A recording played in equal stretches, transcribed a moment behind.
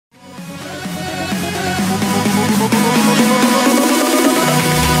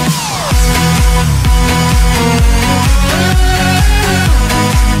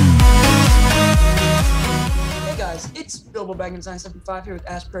Dragons975 here with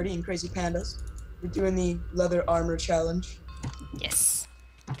AshPurdyy and Crazy Pandas. We're doing the leather armor challenge. Yes.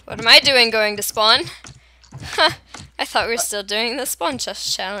 What am I doing going to spawn? Huh. I thought we were still doing the spawn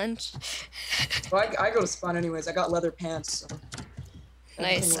chest challenge. Well, I go to spawn anyways. I got leather pants. So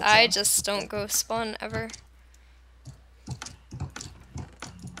Nice. I just don't go spawn ever.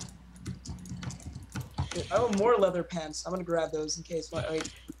 I have more leather pants. I'm gonna grab those in case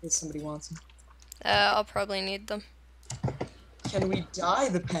somebody wants them. I'll probably need them. Can we dye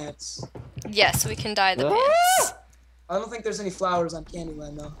the pants? Yes, we can dye the pants. I don't think there's any flowers on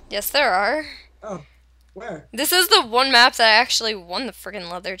Candyland though. Yes, there are. Oh, where? This is the one map that I actually won the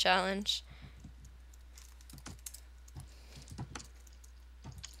friggin' leather challenge.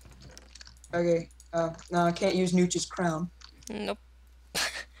 Okay. No, I can't use Nooch's crown. Nope.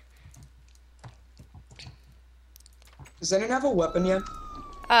 Does anyone have a weapon yet?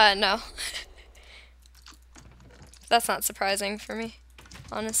 No. That's not surprising for me,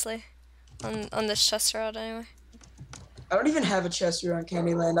 honestly. On this chest route, anyway. I don't even have a chest here on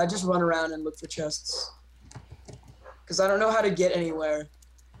Candyland. I just run around and look for chests. Because I don't know how to get anywhere.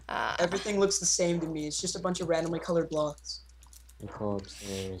 Everything looks the same to me. It's just a bunch of randomly colored blocks. Go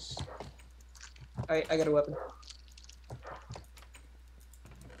upstairs. Alright, I got a weapon.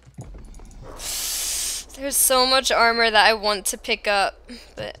 There's so much armor that I want to pick up,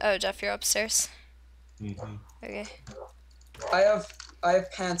 but oh, Jeff, you're upstairs. Okay. I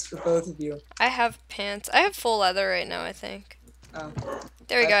have pants for both of you. I have pants. I have full leather right now, I think. Oh.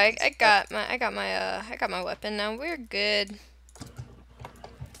 There we go. I got my weapon now. We're good.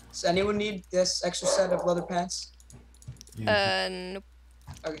 Does anyone need this extra set of leather pants? Nope.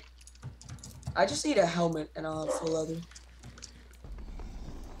 Okay. I just need a helmet and I'll have full leather.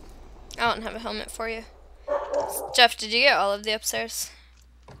 I don't have a helmet for you. Jeff, did you get all of the upstairs?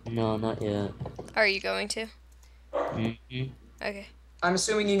 No, not yet. Are you going to? Mm-hmm. Okay. I'm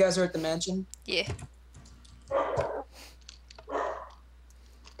assuming you guys are at the mansion? Yeah. Well,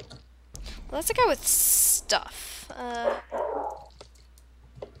 that's a guy with stuff.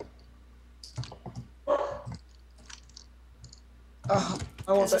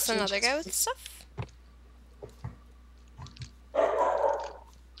 I want Is this that another guy with stuff?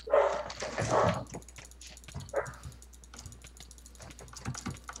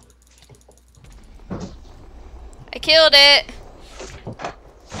 I killed it!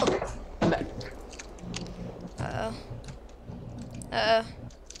 Uh-oh. Uh-oh.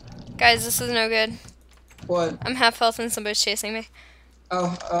 Guys, this is no good. What? I'm half health and somebody's chasing me.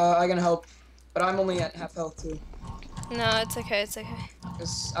 Oh, I can help. But I'm only at half health too. No, it's okay, it's okay.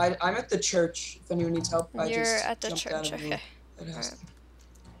 Cause I'm at the church. If anyone needs help, I You're just at the jumped out church, of the okay. Right.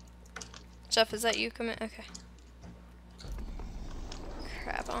 Jeff, is that you coming? Okay.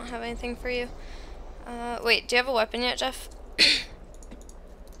 Crap, I don't have anything for you. Wait, do you have a weapon yet, Jeff?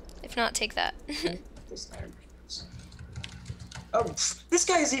 If not, take that. Oh, this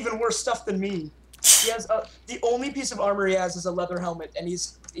guy has even worse stuff than me. He has the only piece of armor he has is a leather helmet, and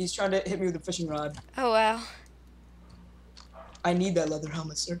he's trying to hit me with a fishing rod. Oh wow. I need that leather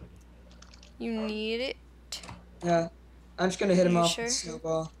helmet, sir. You need it? Yeah, I'm just gonna hit him off sure? with a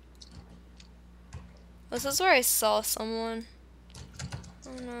snowball. This is where I saw someone.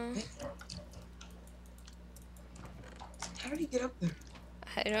 Oh no. How did he get up there?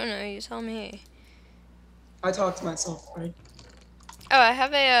 I don't know, you tell me. I talked to myself, right? Oh, I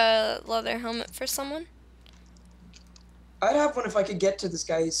have a leather helmet for someone. I'd have one if I could get to this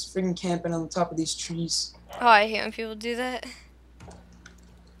guy. He's freaking camping on the top of these trees. Oh, I hate when people do that.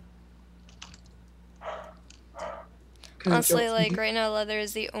 Honestly, like right now, leather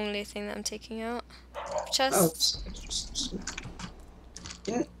is the only thing that I'm taking out. Chest.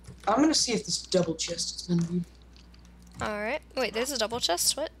 Oh, I'm gonna see if this double chest is gonna be. Alright. Wait, there's a double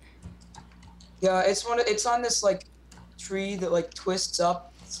chest? What? Yeah, it's on this like tree that like twists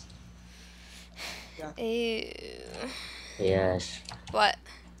up. Yeah. Ew. Yes. What?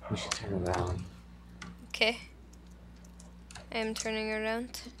 We should turn around. Okay. I am turning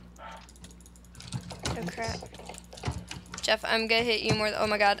around. Oh crap. Jeff, I'm gonna hit you more. Oh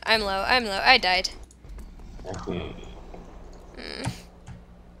my god, I'm low. I'm low. I died.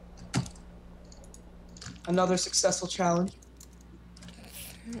 Another successful challenge.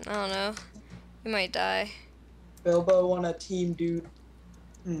 I don't know. We might die. Bilbo on a team, dude.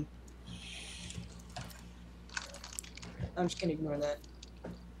 I'm just gonna ignore that.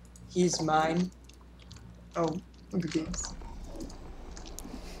 He's mine. Oh, Hunger Games.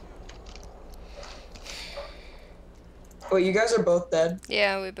 Wait, you guys are both dead?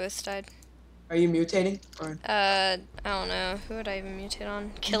 Yeah, we both died. Are you mutating? Or? I don't know. Who would I even mutate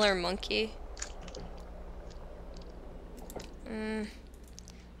on? Killer Monkey.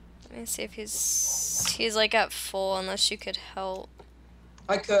 Let me see if he's like at full, unless you could help.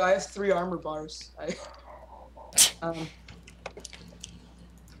 I could. I have 3 armor bars.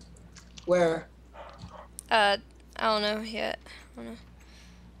 Where? I don't know yet. I don't know.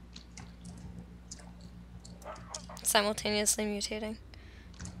 Simultaneously mutating.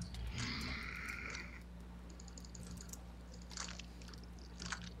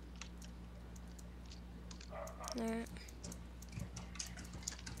 Alright.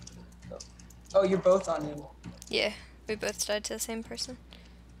 Oh, you're both on him. Yeah, we both died to the same person.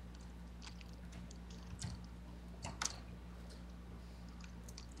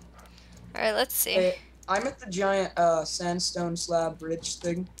 Alright, let's see. Hey, I'm at the giant sandstone slab bridge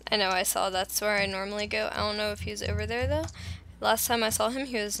thing. I know, I saw that's where I normally go. I don't know if he's over there though. Last time I saw him,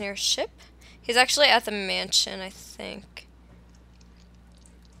 he was near a ship. He's actually at the mansion, I think.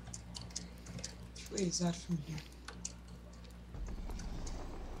 Which way is that from here?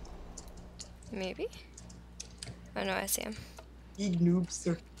 Maybe? Oh no, I see him. You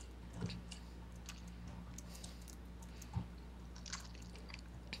noobster.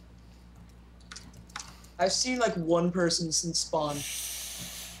 I've seen like 1 person since spawn,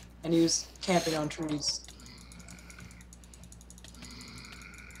 and he was camping on trees.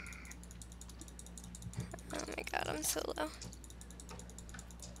 Oh my god, I'm so low.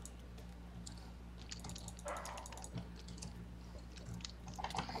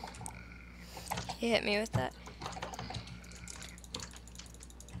 He hit me with that.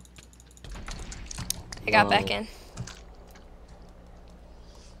 I got back in.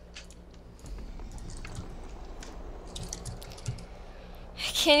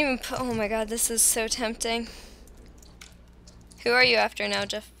 I can't even put, oh my god, this is so tempting. Who are you after now,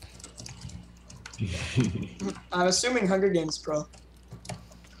 Jeff? I'm assuming Hunger Games Pro.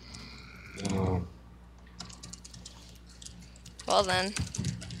 No. Well then.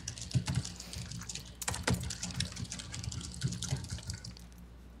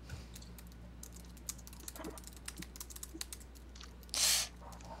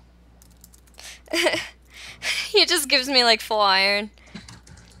 He just gives me like full iron.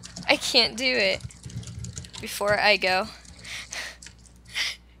 I can't do it before I go.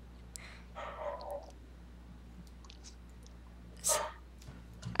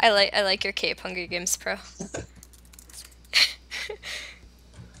 I like your cape, Hunger Games Pro.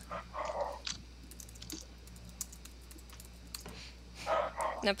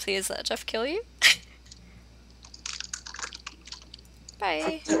 Now please let Jeff kill you.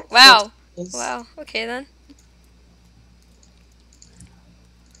 Bye. Wow. Wow. Okay then.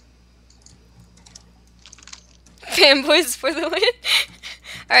 Fanboys for the win.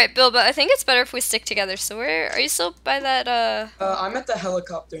 Alright, Bill, but I think it's better if we stick together. So where are you still by that I'm at the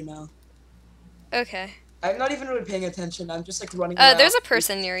helicopter now. Okay. I'm not even really paying attention. I'm just like running around. There's a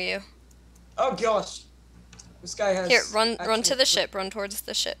person near you. Oh gosh. This guy has Here, run to the ship. Run towards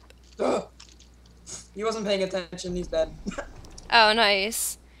the ship. Ugh. He wasn't paying attention. He's dead. Oh,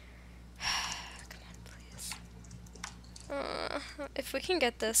 nice. Come on, please. If we can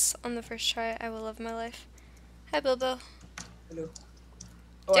get this on the first try, I will love my life. Hi, Bilbo. Hello.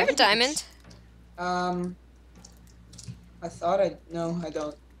 Do you have a diamond? I thought no, I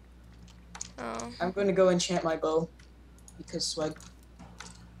don't. Oh. I'm going to go enchant my bow because swag.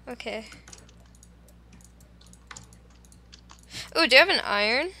 Okay. Ooh, do you have an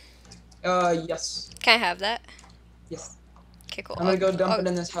iron? Yes. Can I have that? Yes. Okay, cool. I'm gonna go dump it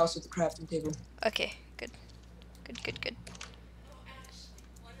in this house with the crafting table. Okay, good. Good.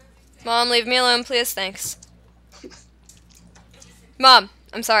 Mom, leave me alone, please. Thanks. Mom,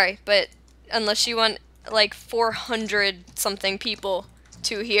 I'm sorry, but unless you want like 400 something people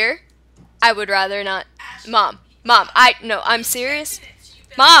to hear, I would rather not. Mom, no, I'm serious.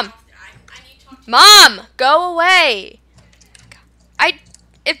 Mom, go away.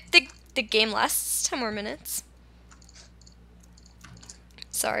 If the game lasts 10 more minutes.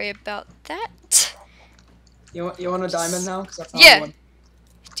 Sorry about that. You want a diamond now? 'Cause I found Yeah. one.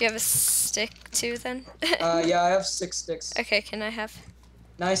 Do you have a stick too then? Yeah, I have 6 sticks. Okay, can I have?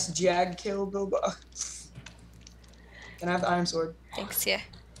 Nice jag kill, Bilbo. Can I have the iron sword? Thanks, yeah.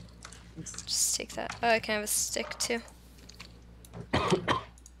 Just take that. Oh, I can have a stick too. Can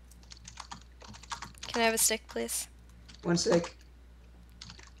I have a stick, please? 1 stick.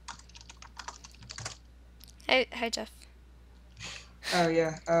 Hi, Jeff. Oh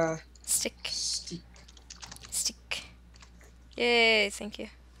yeah. Stick. Stick. Yay, thank you.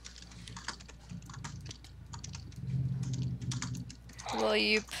 Will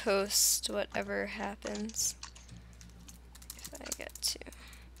you post whatever happens? If I get to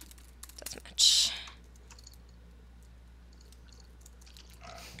deathmatch.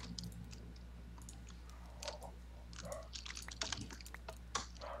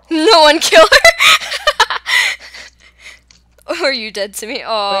 No one kill her. Or are you dead to me?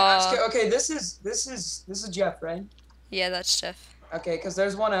 Oh. Wait, okay, this is Jeff, right? Yeah, that's Jeff. Okay, because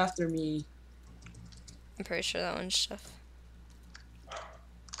there's one after me. I'm pretty sure that one's Jeff.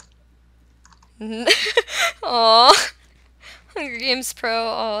 Aw. Hunger Games Pro.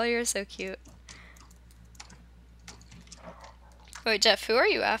 Oh, you're so cute. Wait, Jeff, who are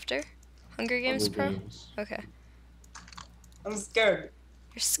you after? Hunger Games Hunger Pro? Games. Okay. I'm scared.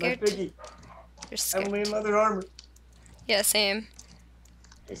 You're scared? My piggy. You're scared. I'm in leather armor. Yeah, same.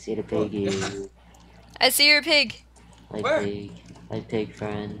 I see the piggy. I see your pig. Where? My pig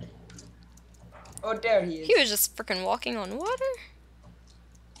friend. Oh, there he is. He was just freaking walking on water.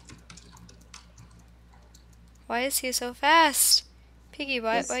 Why is he so fast? Piggy,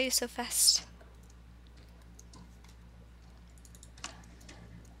 why are you so fast?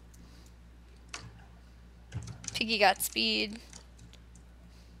 Piggy got speed.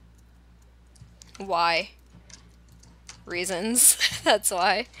 Why? Reasons. That's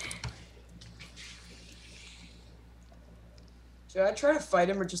why. Should I try to fight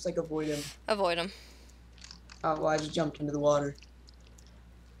him or just like avoid him? Avoid him. Oh, well, I just jumped into the water.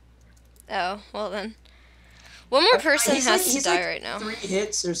 Oh, well then. One more person has to die like right now. 3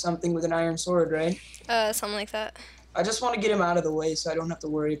 hits or something with an iron sword, right? Something like that. I just want to get him out of the way so I don't have to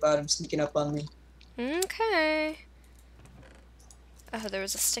worry about him sneaking up on me. Okay. Oh, there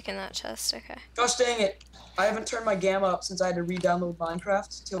was a stick in that chest. Okay. Gosh dang it. I haven't turned my gamma up since I had to re-download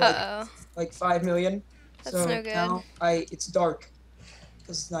Minecraft to like 5 million. That's so no good. Now it's dark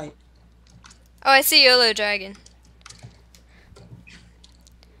because it's night. Oh, I see Yellow Dragon.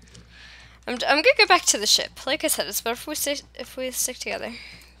 I'm gonna go back to the ship. Like I said, it's better if we stick together.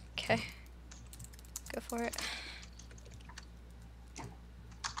 Okay. Go for it.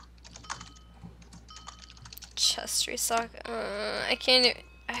 Chest restock. I can't.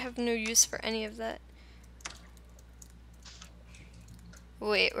 I have no use for any of that.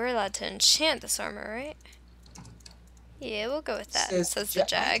 Wait, we're allowed to enchant this armor, right? Yeah, we'll go with that. Says the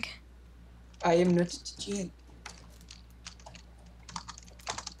Jag. I am not a Jag.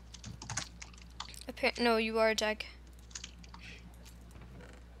 No, you are a Jag.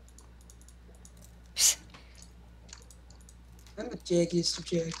 I'm the jaggiest of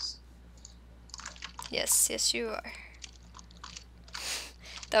jags. Yes, you are.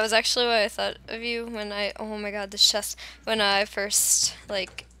 That was actually what I thought of you when oh my god, this chest. When I first,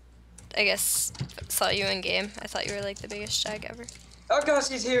 like, I guess, saw you in game. I thought you were, like, the biggest Jag ever. Oh gosh,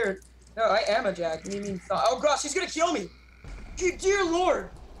 he's here. No, I am a Jag. What do you mean? Oh gosh, he's gonna kill me. Dear Lord.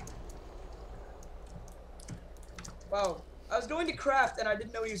 Wow. I was going to craft and I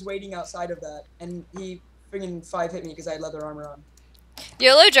didn't know he was waiting outside of that. And he friggin' 5 hit me because I had leather armor on.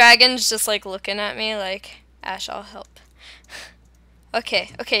 Yellow Dragon's just, like, looking at me like, Ash, I'll help.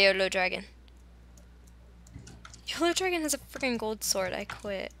 Okay, Yellow Dragon. Yellow Dragon has a freaking gold sword. I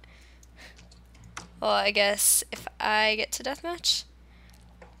quit. Well, I guess if I get to deathmatch.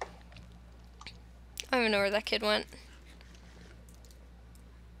 I don't even know where that kid went.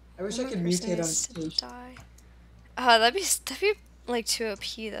 I wish I could mutate on stage. Die. Oh, that'd be like too OP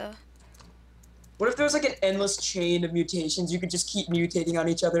though. What if there was like an endless chain of mutations? You could just keep mutating on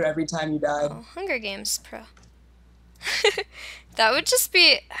each other every time you died. Oh, Hunger Games Pro. That would just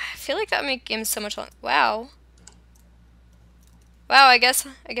be. I feel like that would make games so much fun. Wow. Wow. I guess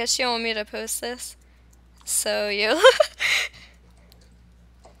you want me to post this. So you.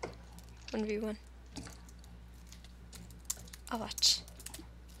 1v1. I'll watch.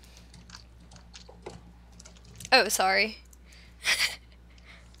 Oh, sorry.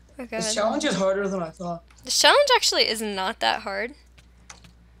 Oh, this challenge is harder than I thought. This challenge actually is not that hard.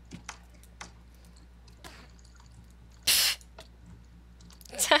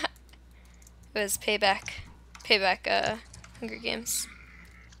 It was payback, Hunger Games.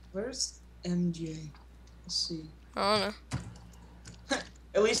 Where's MJ? Let's see. I don't know.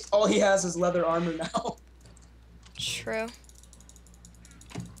 At least all he has is leather armor now. True.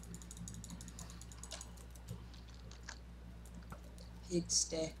 Pig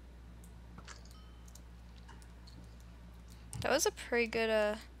stay. That was a pretty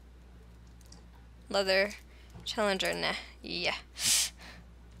good leather challenger. Nah, yeah.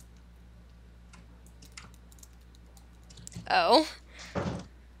 Oh.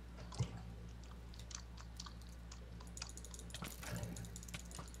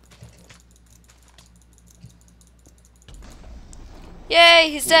 Yay,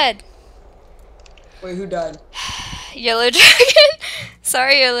 he's dead. Wait, who died? Yellow Dragon.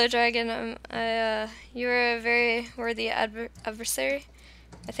 Sorry, Yellow Dragon. You were a very worthy adversary.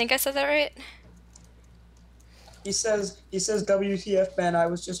 I think I said that right. He says WTF, man, I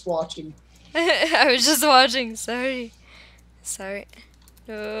was just watching. I was just watching. Sorry. Sorry.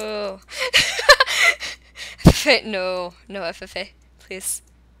 No. FFA. No. No FFA. Please.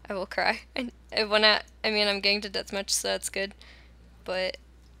 I will cry. I mean, I'm getting to deathmatch, so that's good. But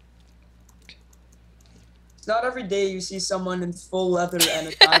It's not every day you see someone in full leather and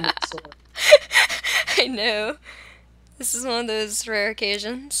a diamond sword. I know. This is one of those rare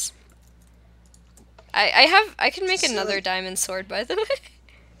occasions. I can make another diamond sword, by the way.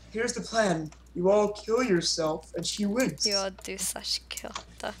 Here's the plan. You all kill yourself, and she wins. You all do / kill.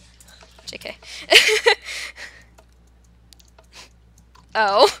 Duh. JK.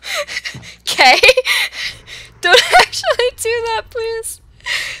 Oh. Okay. Don't actually do that, please.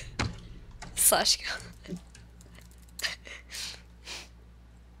 / kill.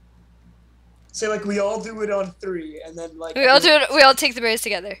 Say like we all do it on 3, and then like We all do it. We all take the berries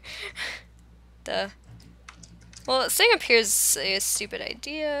together. Duh. Well, staying up here is a stupid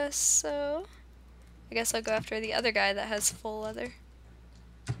idea, so I guess I'll go after the other guy that has full leather.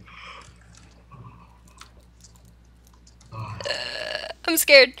 I'm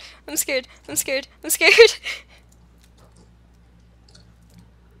scared. I'm scared. I'm scared. I'm scared.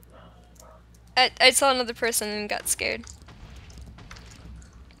 I saw another person and got scared.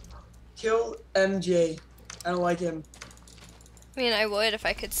 Kill MJ. I don't like him. I mean, I would if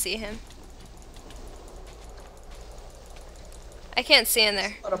I could see him. I can't see in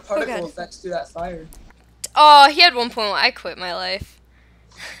there. A lot of particle effects through that fire. Oh, he had 1.1. I quit my life.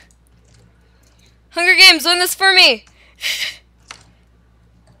 Hunger Games, win this for me!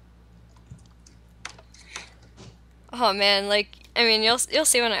 Oh man, like, I mean, you'll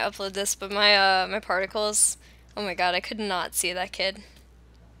see when I upload this, but my my particles. Oh my god, I could not see that kid.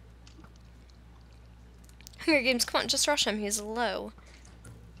 Hunger Games, come on, just rush him. He's low.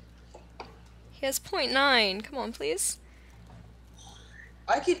 He has 0.9. Come on, please.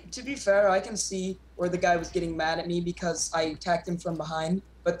 To be fair, I can see where the guy was getting mad at me because I attacked him from behind.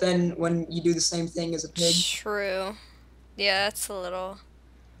 But then when you do the same thing as a pig. True. Yeah, that's a little.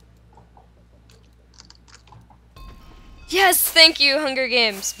 Yes, thank you, Hunger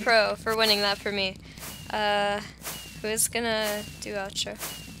Games Pro, for winning that for me. Who's gonna do outro?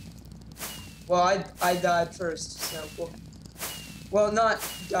 Well, I died first, so well, not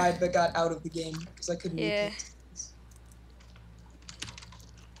died, but got out of the game because I couldn't. Yeah.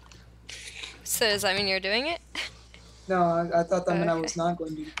 So does that mean you're doing it? No, I thought that meant I was not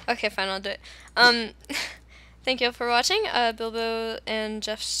going to. Okay, fine, I'll do it. Thank you all for watching. Bilbo and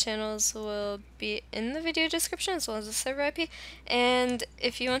Jeff's channels will be in the video description as well as the server IP. And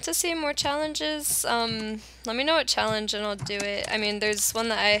if you want to see more challenges, let me know what challenge and I'll do it. I mean, there's one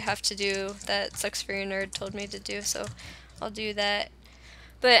that I have to do that Sucks for Your Nerd told me to do, so I'll do that.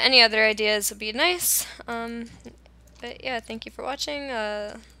 But any other ideas would be nice. But yeah, thank you for watching.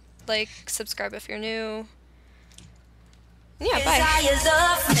 Like, subscribe if you're new. Yeah, bye.